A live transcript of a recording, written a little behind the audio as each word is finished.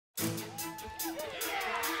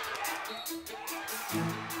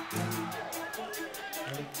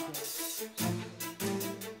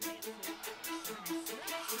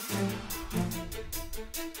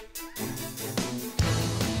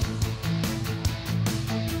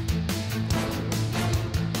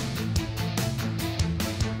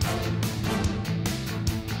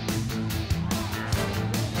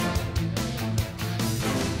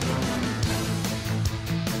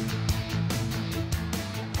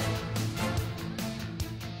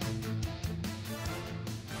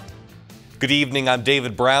Good evening, I'm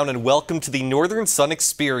David Brown, and welcome to the Northern Sun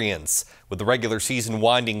Experience. With the regular season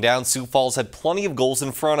winding down, Sioux Falls had plenty of goals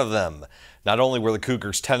in front of them. Not only were the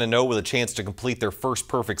Cougars 10-0 with a chance to complete their first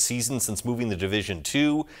perfect season since moving to Division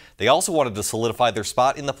II, they also wanted to solidify their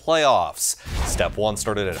spot in the playoffs. Step 1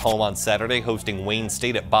 started at home on Saturday, hosting Wayne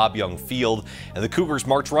State at Bob Young Field, and the Cougars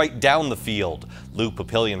march right down the field. Luke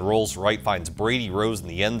Papillion rolls right, finds Brady Rose in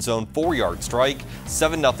the end zone, 4-yard strike,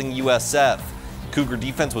 7-0 USF. Cougar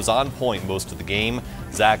defense was on point most of the game.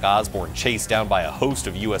 Zach Osborne chased down by a host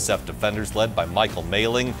of USF defenders led by Michael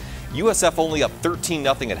Mailing. USF only up 13-0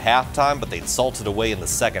 at halftime, but they'd salted away in the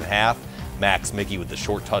second half. Max Mickey with the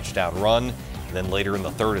short touchdown run. And then later in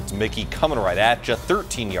the third, it's Mickey coming right at you,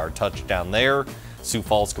 13-yard touchdown there. Sioux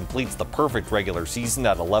Falls completes the perfect regular season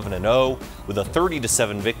at 11-0 with a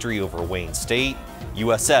 30-7 victory over Wayne State.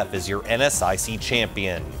 USF is your NSIC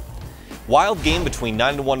champion. Wild game between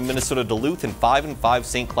 9-1 Minnesota Duluth and 5-5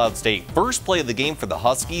 St. Cloud State. First play of the game for the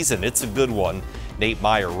Huskies, and it's a good one. Nate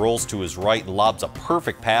Meyer rolls to his right and lobs a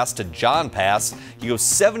perfect pass to John Pass. He goes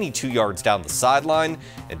 72 yards down the sideline,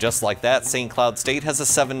 and just like that, St. Cloud State has a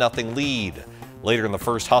 7-0 lead. Later in the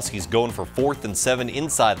first, Huskies going for 4th and 7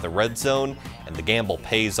 inside the red zone, and the gamble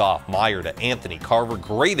pays off. Meyer to Anthony Carver,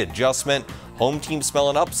 great adjustment. Home team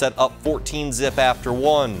smelling upset, up 14-0 after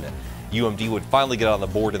one. UMD would finally get on the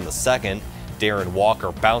board in the second. Darren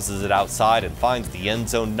Walker bounces it outside and finds the end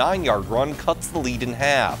zone. 9-yard run cuts the lead in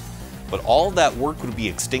half. But all of that work would be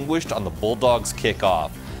extinguished on the Bulldogs'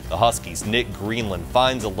 kickoff. The Huskies' Nick Greenland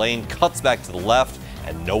finds a lane, cuts back to the left,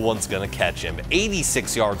 and no one's going to catch him.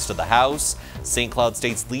 86 yards to the house. St. Cloud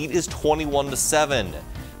State's lead is 21-7.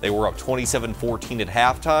 They were up 27-14 at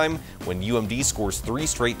halftime when UMD scores 3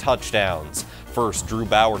 straight touchdowns. First, Drew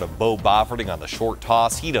Bauer to Bo Bofferding on the short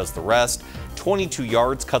toss. He does the rest. 22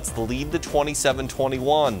 yards cuts the lead to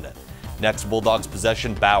 27-21. Next Bulldogs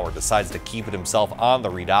possession, Bauer decides to keep it himself on the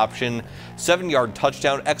read option. 7-yard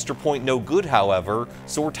touchdown, extra point no good, however,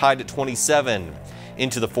 so we're tied at 27.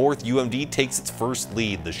 Into the fourth, UMD takes its first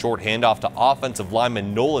lead. The short handoff to offensive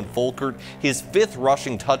lineman Nolan Folkert, his 5th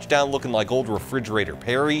rushing touchdown, looking like old refrigerator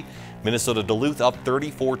Perry. Minnesota Duluth up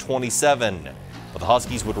 34-27. But the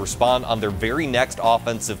Huskies would respond on their very next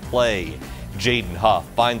offensive play. Jaden Huff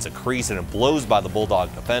finds a crease and it blows by the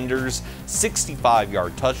Bulldog defenders.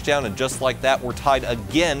 65-yard touchdown, and just like that, we're tied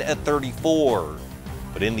again at 34.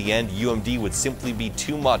 But in the end, UMD would simply be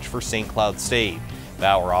too much for St. Cloud State.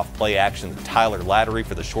 Bauer off play action to Tyler Lattery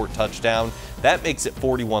for the short touchdown. That makes it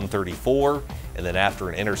 41-34. And then after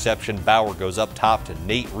an interception, Bauer goes up top to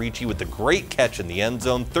Nate Ricci with the great catch in the end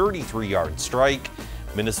zone, 33-yard strike.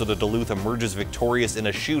 Minnesota Duluth emerges victorious in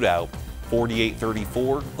a shootout,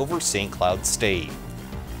 48-34 over St. Cloud State.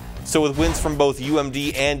 So with wins from both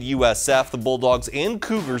UMD and USF, the Bulldogs and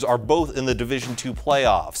Cougars are both in the Division II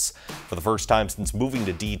playoffs. For the first time since moving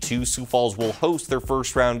to D2, Sioux Falls will host their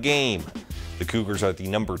first-round game. The Cougars are the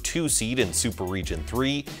number 2 seed in Super Region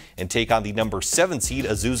 3 and take on the number 7 seed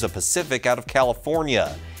Azusa Pacific out of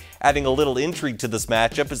California. Adding a little intrigue to this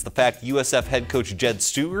matchup is the fact USF head coach Jed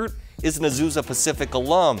Stewart is an Azusa Pacific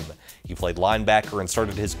alum. He played linebacker and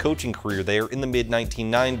started his coaching career there in the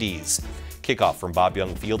mid-1990s. Kickoff from Bob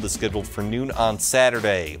Young Field is scheduled for noon on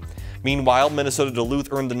Saturday. Meanwhile, Minnesota Duluth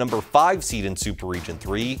earned the number 5 seed in Super Region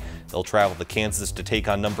 3. They'll travel to Kansas to take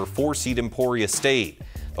on number 4 seed Emporia State.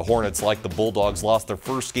 The Hornets, like the Bulldogs, lost their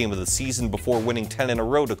first game of the season before winning 10 in a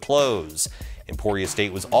row to close. Emporia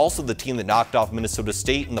State was also the team that knocked off Minnesota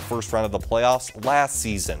State in the first round of the playoffs last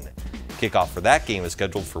season. Kickoff for that game is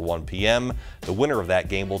scheduled for 1 p.m. The winner of that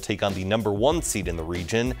game will take on the number 1 seed in the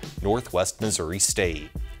region, Northwest Missouri State.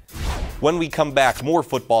 When we come back, more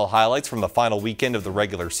football highlights from the final weekend of the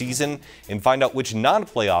regular season and find out which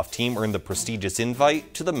non-playoff team earned the prestigious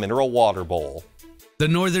invite to the Mineral Water Bowl. The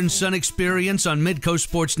Northern Sun Experience on Midco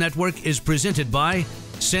Sports Network is presented by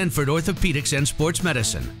Sanford Orthopedics and Sports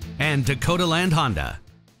Medicine and Dakota Land Honda.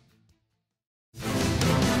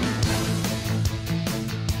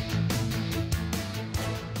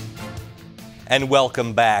 And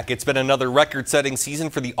welcome back. It's been another record-setting season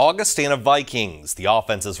for the Augustana Vikings. The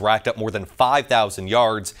offense has racked up more than 5,000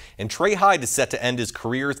 yards, and Trey Hyde is set to end his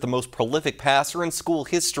career as the most prolific passer in school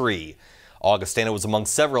history. Augustana was among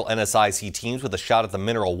several NSIC teams with a shot at the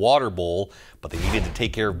Mineral Water Bowl, but they needed to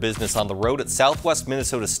take care of business on the road at Southwest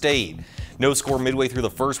Minnesota State. No score midway through the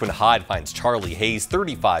first when Hyde finds Charlie Hayes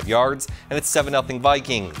 35 yards, and it's 7-0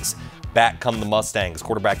 Vikings. Back come the Mustangs.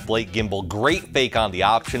 Quarterback Blake Gimble, great fake on the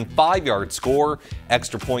option, 5-yard score,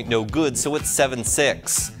 extra point no good, so it's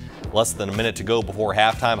 7-6. Less than a minute to go before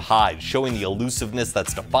halftime, Hyde showing the elusiveness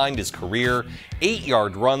that's defined his career.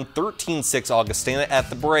 8-yard run, 13-6 Augustana at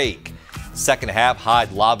the break. Second half,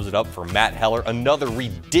 Hyde lobs it up for Matt Heller. Another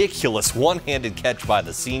ridiculous one-handed catch by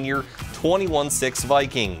the senior. 21-6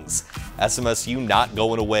 Vikings. SMSU not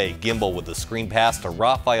going away. Gimbel with the screen pass to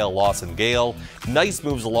Raphael Lawson-Gale. Nice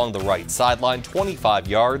moves along the right sideline, 25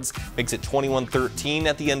 yards, makes it 21-13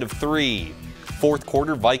 at the end of 3. Fourth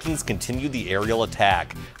quarter, Vikings continue the aerial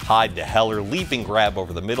attack. Hyde to Heller, leaping grab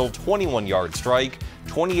over the middle, 21-yard strike,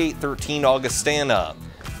 28-13 Augustana.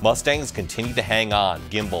 Mustangs continue to hang on.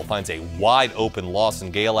 Gimbel finds a wide-open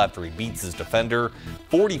Lawson-Gale after he beats his defender.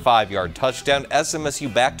 45-yard touchdown,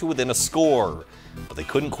 SMSU back to within a score. But they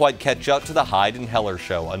couldn't quite catch up to the Hyde and Heller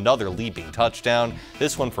show. Another leaping touchdown,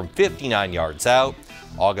 this one from 59 yards out.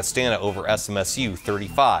 Augustana over SMSU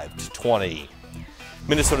 35-20.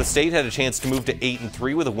 Minnesota State had a chance to move to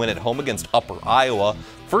 8-3 with a win at home against Upper Iowa.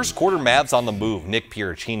 First quarter, Mavs on the move. Nick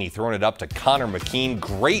Piericini throwing it up to Connor McKean.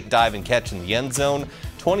 Great dive and catch in the end zone.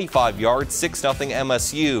 25 yards, 6-0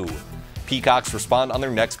 MSU. Peacocks respond on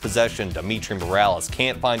their next possession. Dimitri Morales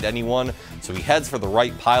can't find anyone, so he heads for the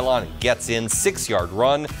right pylon and gets in. 6-yard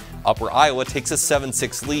run. Upper Iowa takes a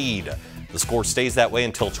 7-6 lead. The score stays that way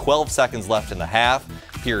until 12 seconds left in the half.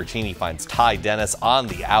 Piericini finds Ty Dennis on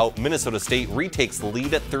the out. Minnesota State retakes the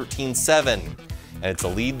lead at 13-7. And it's a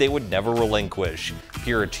lead they would never relinquish.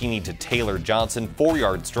 Piericini to Taylor Johnson,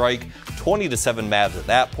 4-yard strike, 20-7 Mavs at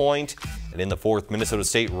that point. And in the fourth, Minnesota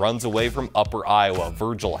State runs away from Upper Iowa.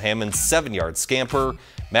 Virgil Hammond, 7-yard scamper.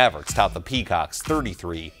 Mavericks top the Peacocks,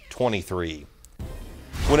 33-23.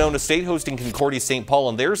 Winona State hosting Concordia St. Paul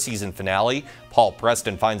in their season finale. Paul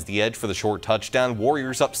Preston finds the edge for the short touchdown.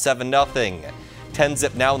 Warriors up 7-0.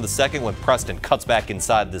 10-zip now in the second when Preston cuts back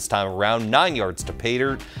inside this time around. 9 yards to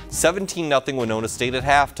Pater. 17-0 Winona State at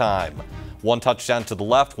halftime. One touchdown to the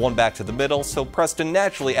left, one back to the middle, so Preston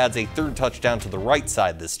naturally adds a third touchdown to the right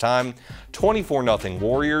side this time. 24-0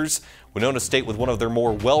 Warriors. Winona State with one of their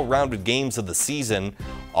more well-rounded games of the season.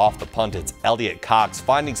 Off the punt, it's Elliott Cox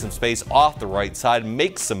finding some space off the right side,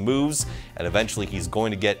 makes some moves, and eventually he's going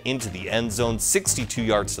to get into the end zone, 62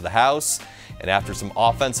 yards to the house. And after some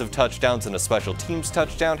offensive touchdowns and a special teams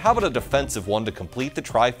touchdown, how about a defensive one to complete the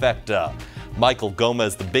trifecta? Michael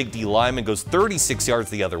Gomez, the big D lineman, goes 36 yards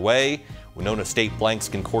the other way. Winona State blanks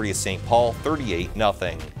Concordia St. Paul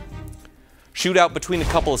 38-0. Shootout between a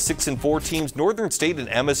couple of 6 and 4 teams. Northern State and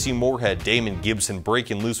MSU Moorhead. Damon Gibson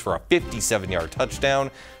breaking loose for a 57-yard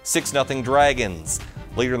touchdown. 6-0 Dragons.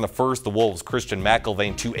 Later in the first, the Wolves' Christian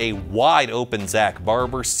McIlvain to a wide-open Zach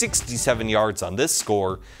Barber. 67 yards on this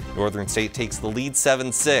score. Northern State takes the lead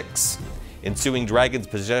 7-6. Ensuing Dragons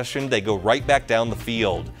possession, they go right back down the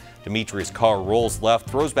field. Demetrius Carr rolls left,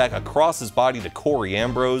 throws back across his body to Corey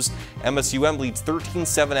Ambrose. MSUM leads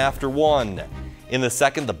 13-7 after 1. In the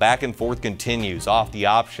second, the back and forth continues. Off the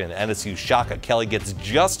option, NSU's Shaka Kelly gets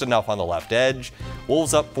just enough on the left edge.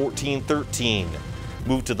 Wolves up 14-13.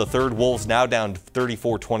 Move to the third, Wolves now down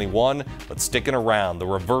 34-21, but sticking around. The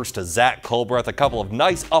reverse to Zach Culbreth. A couple of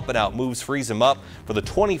nice up-and-out moves frees him up for the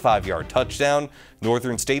 25-yard touchdown.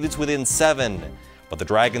 Northern State is within 7. But the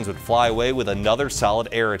Dragons would fly away with another solid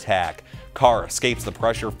air attack. Carr escapes the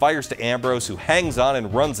pressure, fires to Ambrose, who hangs on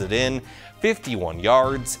and runs it in. 51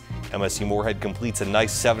 yards. MSU Moorhead completes a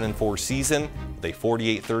nice 7-4 season with a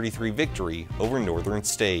 48-33 victory over Northern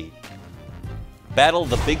State. Battle of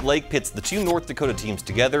the Big Lake pits the two North Dakota teams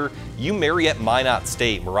together. UMary at Minot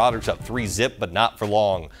State. Marauders up 3-zip, but not for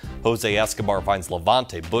long. Jose Escobar finds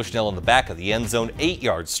Levante Bushnell in the back of the end zone,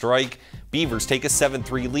 8-yard strike. Beavers take a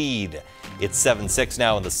 7-3 lead. It's 7-6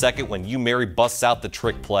 now in the second when UMary busts out the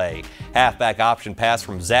trick play. Halfback option pass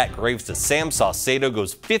from Zach Graves to Sam Saucedo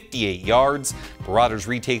goes 58 yards. Marauders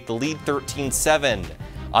retake the lead 13-7.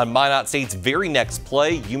 On Minot State's very next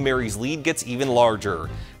play, UMary's lead gets even larger.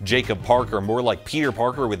 Jacob Parker, more like Peter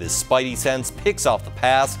Parker with his spidey sense, picks off the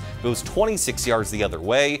pass, goes 26 yards the other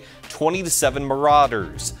way, 20-7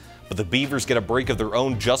 Marauders. But the Beavers get a break of their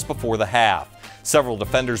own just before the half. Several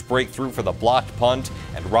defenders break through for the blocked punt,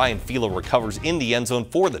 and Ryan Filo recovers in the end zone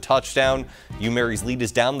for the touchdown. UMary's lead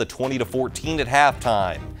is down to 20-14 at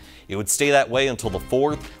halftime. It would stay that way until the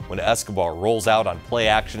fourth, when Escobar rolls out on play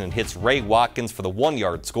action and hits Ray Watkins for the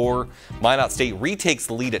 1-yard score. Minot State retakes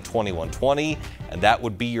the lead at 21-20, and that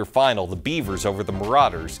would be your final, the Beavers over the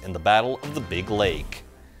Marauders in the Battle of the Big Lake.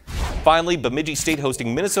 Finally, Bemidji State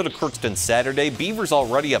hosting Minnesota Crookston Saturday. Beavers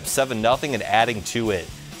already up 7-0 and adding to it.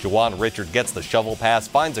 Jawan Richard gets the shovel pass,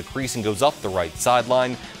 finds a crease and goes up the right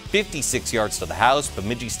sideline. 56 yards to the house.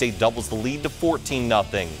 Bemidji State doubles the lead to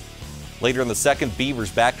 14-0. Later in the second,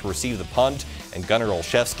 Beavers back to receive the punt, and Gunnar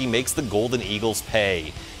Olszewski makes the Golden Eagles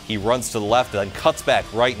pay. He runs to the left, then cuts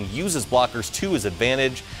back right and uses blockers to his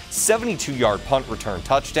advantage. 72-yard punt return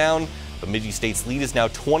touchdown. Bemidji State's lead is now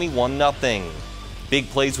 21-0. Big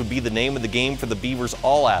plays would be the name of the game for the Beavers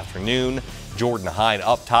all afternoon. Jordan Hine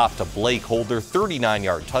up top to Blake Holder,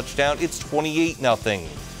 39-yard touchdown. It's 28-0.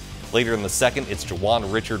 Later in the second, it's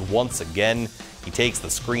Jawan Richard once again. He takes the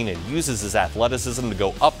screen and uses his athleticism to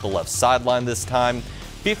go up the left sideline this time.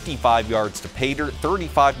 55 yards to Pater,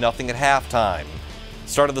 35-0 at halftime.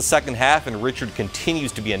 Start of the second half, and Richard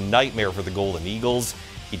continues to be a nightmare for the Golden Eagles.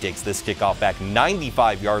 He takes this kickoff back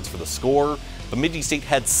 95 yards for the score. Bemidji State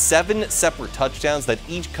had 7 separate touchdowns that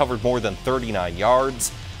each covered more than 39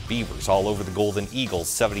 yards. Beavers all over the Golden Eagles,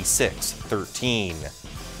 76-13.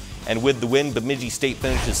 And with the win, Bemidji State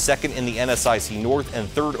finishes second in the NSIC North and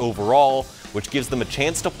third overall, which gives them a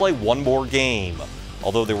chance to play one more game.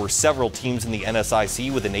 Although there were several teams in the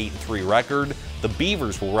NSIC with an 8-3 record, the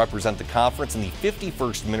Beavers will represent the conference in the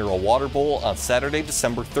 51st Mineral Water Bowl on Saturday,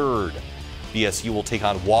 December 3rd. BSU will take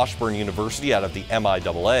on Washburn University out of the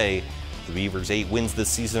MIAA. The Beavers' 8 wins this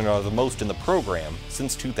season are the most in the program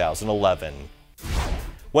since 2011.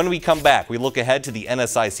 When we come back, we look ahead to the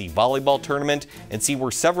NSIC volleyball tournament and see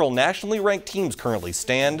where several nationally ranked teams currently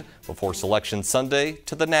stand before Selection Sunday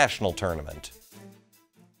to the national tournament.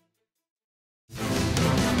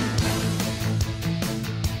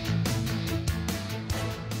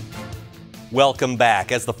 Welcome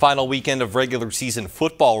back. As the final weekend of regular season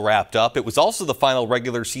football wrapped up, it was also the final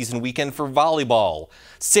regular season weekend for volleyball.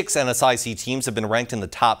 6 NSIC teams have been ranked in the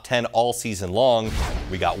top 10 all season long.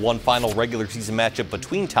 We got one final regular season matchup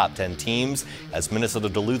between top 10 teams as Minnesota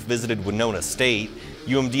Duluth visited Winona State.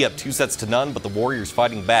 UMD up 2-0, but the Warriors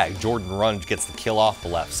fighting back. Jordan Runge gets the kill off the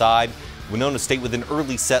left side. Winona State with an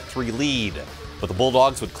early set 3 lead, but the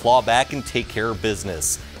Bulldogs would claw back and take care of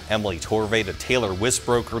business. Emily Torvey to Taylor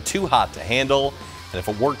Wisbroker, too hot to handle. And if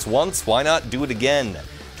it works once, why not do it again?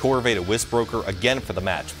 Torvey to Wisbroker again for the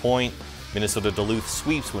match point. Minnesota Duluth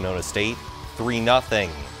sweeps Winona State 3-0.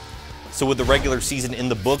 So with the regular season in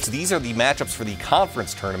the books, these are the matchups for the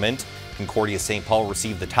conference tournament. Concordia St. Paul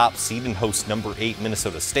received the top seed and hosts number 8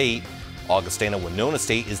 Minnesota State. Augustana Winona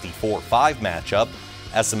State is the 4-5 matchup.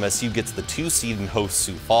 SMSU gets the 2 seed and hosts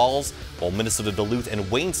Sioux Falls, while Minnesota Duluth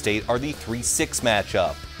and Wayne State are the 3-6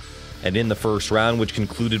 matchup. And in the first round, which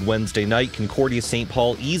concluded Wednesday night, Concordia St.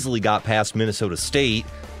 Paul easily got past Minnesota State.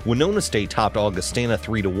 Winona State topped Augustana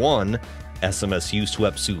 3-1. SMSU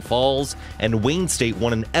swept Sioux Falls, and Wayne State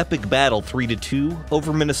won an epic battle 3-2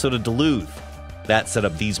 over Minnesota Duluth. That set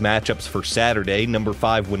up these matchups for Saturday, number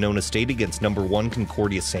 5 Winona State against number 1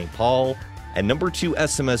 Concordia St. Paul, and number 2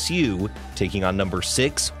 SMSU taking on number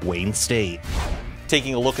 6 Wayne State.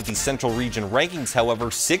 Taking a look at the Central Region rankings,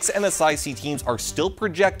 however, 6 NSIC teams are still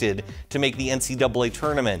projected to make the NCAA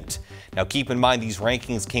tournament. Now keep in mind these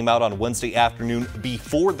rankings came out on Wednesday afternoon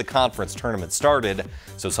before the conference tournament started,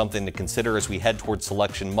 so something to consider as we head towards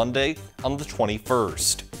Selection Monday on the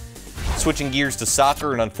 21st. Switching gears to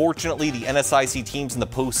soccer, and unfortunately the NSIC teams in the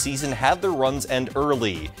postseason had their runs end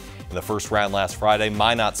early. In the first round last Friday,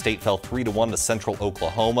 Minot State fell 3-1 to Central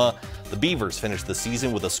Oklahoma. The Beavers finished the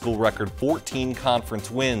season with a school record 14 conference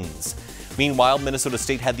wins. Meanwhile, Minnesota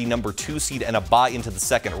State had the number 2 seed and a bye into the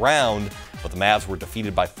second round, but the Mavs were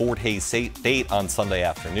defeated by Fort Hays State on Sunday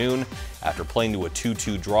afternoon. After playing to a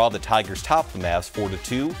 2-2 draw, the Tigers topped the Mavs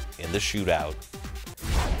 4-2 in the shootout.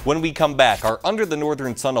 When we come back, our Under the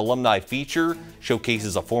Northern Sun alumni feature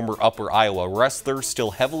showcases a former Upper Iowa wrestler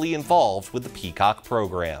still heavily involved with the Peacock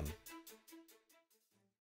program.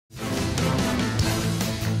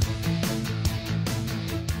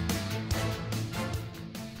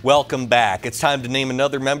 Welcome back. It's time to name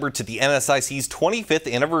another member to the NSIC's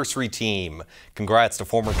 25th anniversary team. Congrats to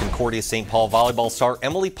former Concordia St. Paul volleyball star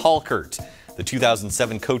Emily Paulkert. The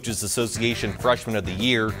 2007 Coaches Association Freshman of the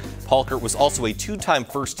Year, Paulkert was also a 2-time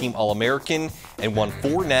first-team All-American and won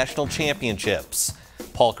 4 national championships.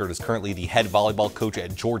 Paulkert is currently the head volleyball coach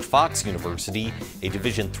at George Fox University, a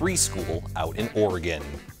Division III school out in Oregon.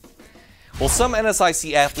 Well, some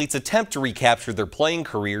NSIC athletes attempt to recapture their playing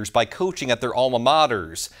careers by coaching at their alma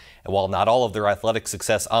maters. And while not all of their athletic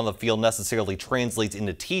success on the field necessarily translates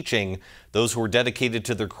into teaching, those who are dedicated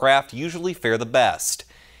to their craft usually fare the best.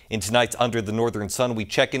 In tonight's Under the Northern Sun, we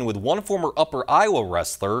check in with one former Upper Iowa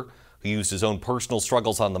wrestler who used his own personal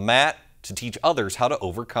struggles on the mat to teach others how to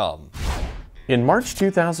overcome. In March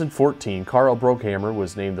 2014, Carl Brookhammer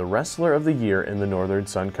was named the Wrestler of the Year in the Northern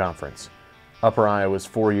Sun Conference. Upper Iowa's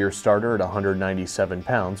 4-year starter at 197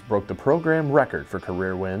 pounds broke the program record for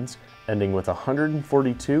career wins, ending with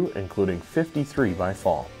 142, including 53 by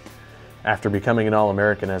fall. After becoming an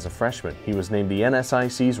All-American as a freshman, he was named the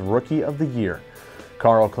NSIC's Rookie of the Year.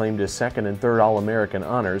 Carl claimed his second and third All-American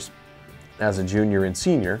honors as a junior and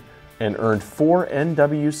senior, and earned 4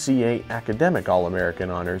 NWCA Academic All-American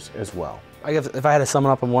honors as well. I guess if I had to sum it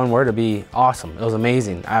up in one word, it'd be awesome. It was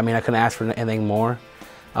amazing. I mean, I couldn't ask for anything more.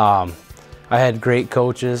 I had great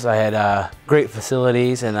coaches. I had great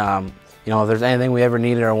facilities, and you know, if there's anything we ever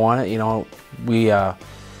needed or wanted, you know,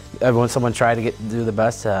 someone tried to do the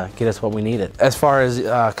best to get us what we needed. As far as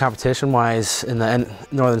competition-wise, in the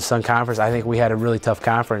Northern Sun Conference, I think we had a really tough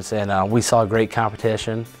conference, and we saw great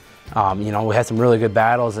competition. You know, we had some really good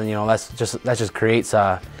battles, and you know, that just creates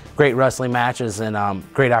great wrestling matches and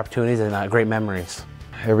great opportunities and great memories.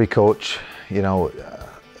 Every coach, you know,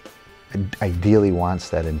 ideally wants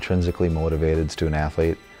that intrinsically motivated student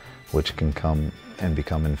athlete, which can come and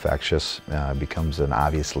become infectious, becomes an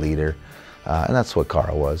obvious leader. And that's what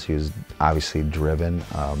Carl was. He was obviously driven,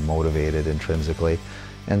 motivated intrinsically.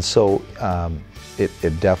 And so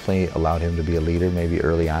it definitely allowed him to be a leader maybe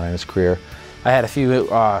early on in his career. I had a few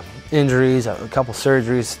injuries, a couple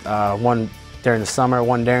surgeries, one during the summer,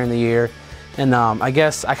 one during the year. And I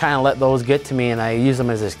guess I kind of let those get to me, and I use them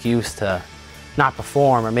as an excuse to not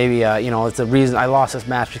perform, or maybe you know, it's a reason I lost this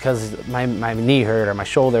match because my knee hurt or my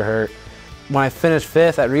shoulder hurt. When I finished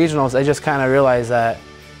 5th at regionals, I just kind of realized that,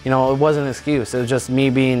 you know, it wasn't an excuse. It was just me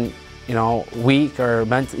being, you know, weak or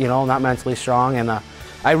you know, not mentally strong, and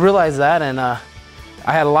I realized that, and I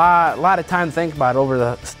had a lot of time to think about it over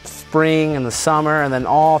the spring and the summer, and then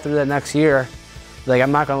all through that next year. Like,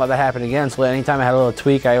 I'm not going to let that happen again. So anytime I had a little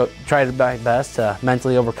tweak, I tried my best to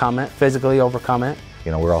mentally overcome it, physically overcome it.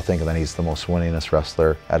 You know, we're all thinking that he's the most winningest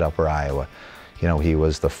wrestler at Upper Iowa. You know, he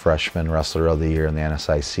was the freshman wrestler of the year in the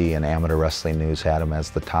NSIC, and Amateur Wrestling News had him as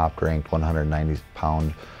the top-ranked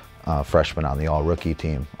 190-pound freshman on the all-rookie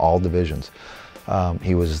team, all divisions.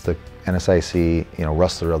 He was the NSIC, you know,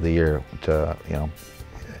 wrestler of the year to, you know,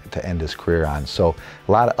 to end his career on. So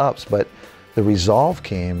a lot of ups, but the resolve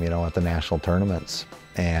came, you know, at the national tournaments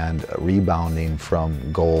and rebounding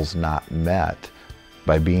from goals not met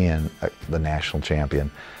by being the national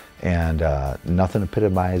champion. And nothing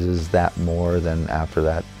epitomizes that more than after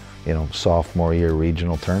that, you know, sophomore year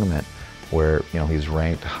regional tournament where, you know, he's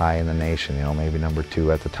ranked high in the nation, you know, maybe number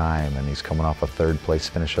 2 at the time, and he's coming off a 3rd place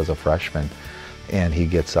finish as a freshman, and he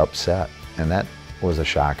gets upset, and that was a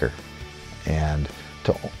shocker. And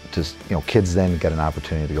to you know, kids then get an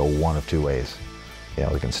opportunity to go one of 2 ways. You know,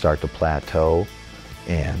 they can start to plateau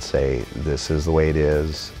and say, this is the way it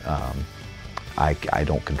is. I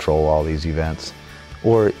don't control all these events.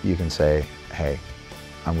 Or you can say, hey,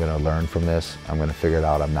 I'm going to learn from this. I'm going to figure it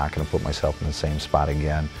out. I'm not going to put myself in the same spot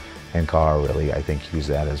again. And Carl really, I think, used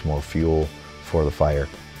that as more fuel for the fire.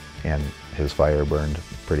 And his fire burned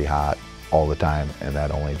pretty hot all the time, and that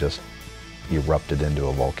only just erupted into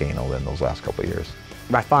a volcano in those last couple of years.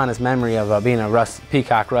 My fondest memory of being a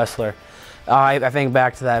Peacock wrestler, I think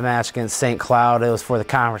back to that match against St. Cloud. It was for the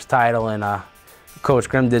conference title, and Coach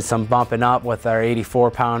Grimm did some bumping up with our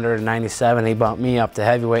 84-pounder and 97. He bumped me up to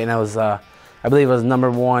heavyweight, and that was, I believe it was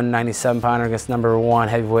number 1 97-pounder against number 1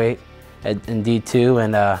 heavyweight in D2.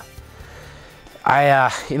 And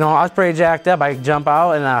you know, I was pretty jacked up. I jump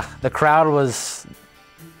out, and the crowd was,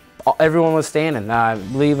 everyone was standing. I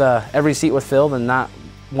believe every seat was filled, and not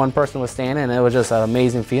one person was standing, and it was just an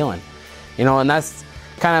amazing feeling. You know, and that's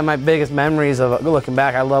kind of my biggest memories of looking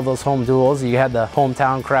back. I love those home duels. You had the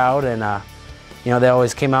hometown crowd, and you know, they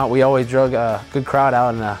always came out. We always drug a good crowd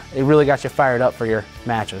out, and it really got you fired up for your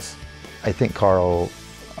matches. I think Carl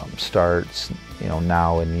starts, you know,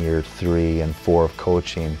 now in year 3 and 4 of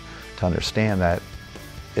coaching to understand that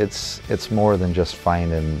it's more than just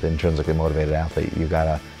finding the intrinsically motivated athlete. You got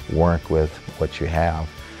to work with what you have,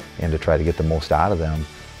 and to try to get the most out of them,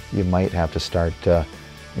 you might have to start to,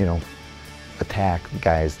 you know, attack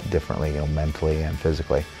guys differently, you know, mentally and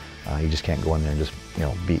physically. You just can't go in there and just, you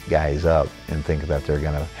know, beat guys up and think that they're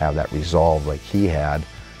going to have that resolve like he had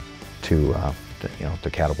to you know, to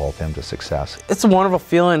catapult him to success. It's a wonderful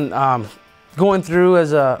feeling. Going through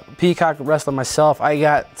as a Peacock wrestler myself, I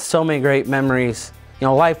got so many great memories, you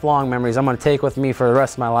know, lifelong memories I'm going to take with me for the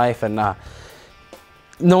rest of my life. And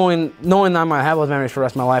knowing that I'm going to have those memories for the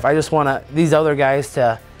rest of my life, I just want these other guys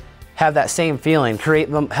to have that same feeling, create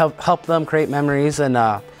them, help them create memories,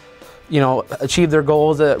 and you know, achieve their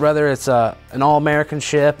goals, whether it's an All-American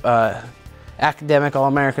ship, academic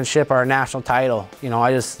All-American ship, or a national title. You know,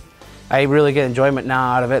 I really get enjoyment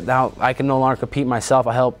now out of it. Now I can no longer compete myself.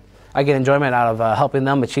 I get enjoyment out of helping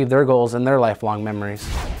them achieve their goals and their lifelong memories.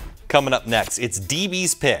 Coming up next, it's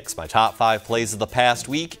DB's Picks, my top 5 plays of the past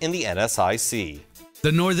week in the NSIC.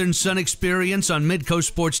 The Northern Sun Experience on Midco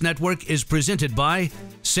Sports Network is presented by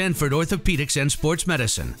Sanford Orthopedics and Sports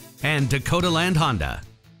Medicine and Dakota Land Honda.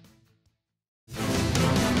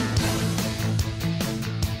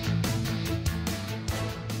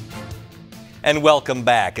 And welcome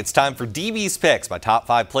back. It's time for DB's Picks, my top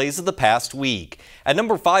 5 plays of the past week. At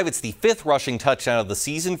number 5, it's the 5th rushing touchdown of the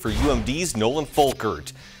season for UMD's Nolan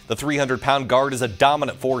Folkert. The 300-pound guard is a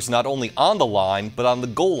dominant force not only on the line, but on the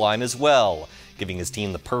goal line as well, giving his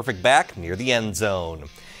team the perfect back near the end zone.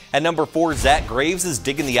 At number 4, Zach Graves is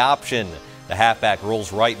digging the option. The halfback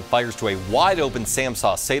rolls right and fires to a wide-open Sam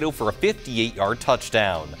Saucedo for a 58-yard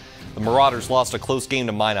touchdown. The Marauders lost a close game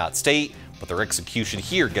to Minot State, but their execution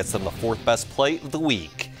here gets them the 4th best play of the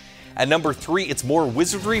week. At number 3, it's more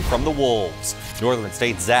wizardry from the Wolves. Northern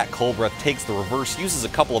State's Zach Colbreth takes the reverse, uses a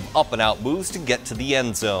couple of up-and-out moves to get to the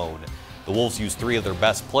end zone. The Wolves use 3 of their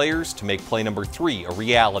best players to make play number 3 a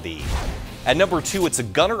reality. At number 2, it's a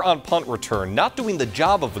gunner on punt return, not doing the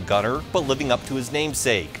job of a gunner, but living up to his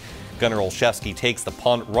namesake. Gunner Olszewski takes the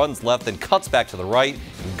punt, runs left, and cuts back to the right,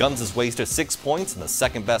 and guns his way to 6 points in the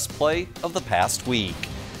 2nd best play of the past week.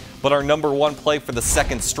 But our number 1 play for the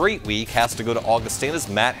 2nd straight week has to go to Augustana's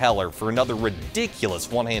Matt Heller for another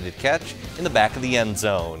ridiculous one-handed catch in the back of the end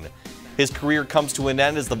zone. His career comes to an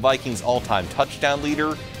end as the Vikings' all-time touchdown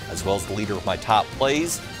leader, as well as the leader of my top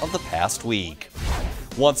plays of the past week.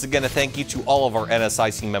 Once again, a thank you to all of our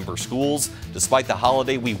NSIC member schools. Despite the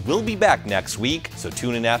holiday, we will be back next week, so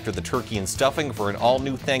tune in after the turkey and stuffing for an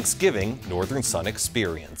all-new Thanksgiving Northern Sun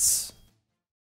experience.